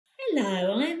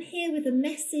Hello, I am here with a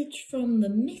message from the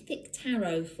Mythic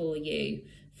Tarot for you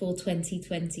for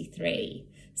 2023.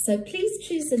 So please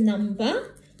choose a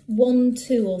number, 1,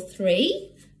 2 or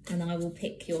 3, and I will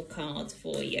pick your card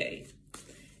for you.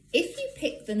 If you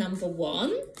pick the number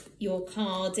 1, your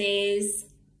card is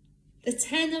the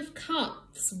 10 of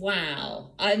Cups.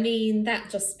 Wow, I mean, that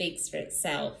just speaks for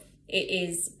itself. It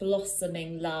is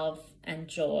blossoming love and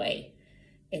joy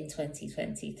in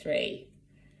 2023.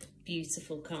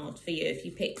 Beautiful card for you if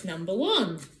you pick number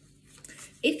 1.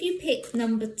 If you pick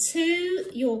number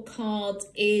 2, your card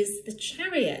is the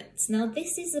Chariot. Now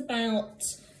this is about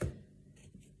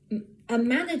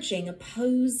managing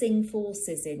opposing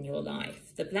forces in your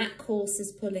life. The black horse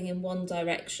is pulling in one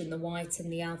direction, the white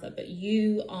in the other, but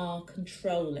you are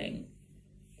controlling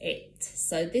it.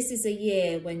 So this is a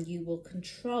year when you will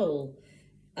control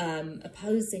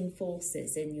opposing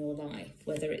forces in your life,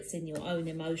 whether it's in your own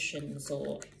emotions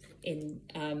or in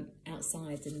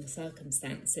outside in the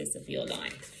circumstances of your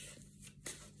life.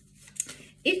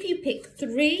 If you pick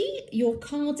 3, your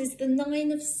card is the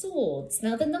 9 of Swords.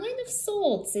 Now the 9 of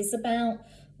Swords is about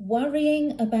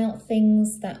worrying about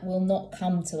things that will not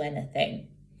come to anything.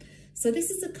 So this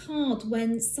is a card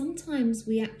when sometimes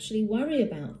we actually worry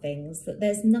about things that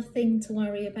there's nothing to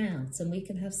worry about, and we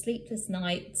can have sleepless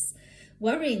nights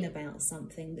worrying about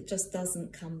something that just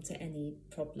doesn't come to any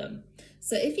problem.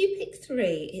 So if you pick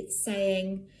 3, it's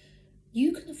saying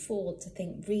you can afford to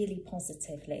think really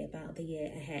positively about the year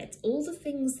ahead. All the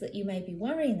things that you may be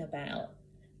worrying about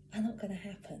are not going to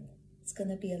happen. It's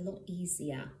going to be a lot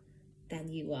easier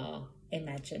than you are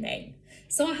imagining.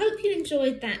 So I hope you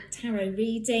enjoyed that tarot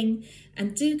reading,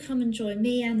 and do come and join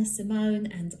me,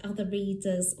 AnnaSimone, and other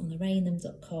readers on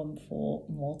Oranum.com for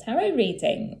more tarot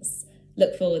readings.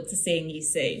 Look forward to seeing you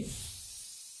soon.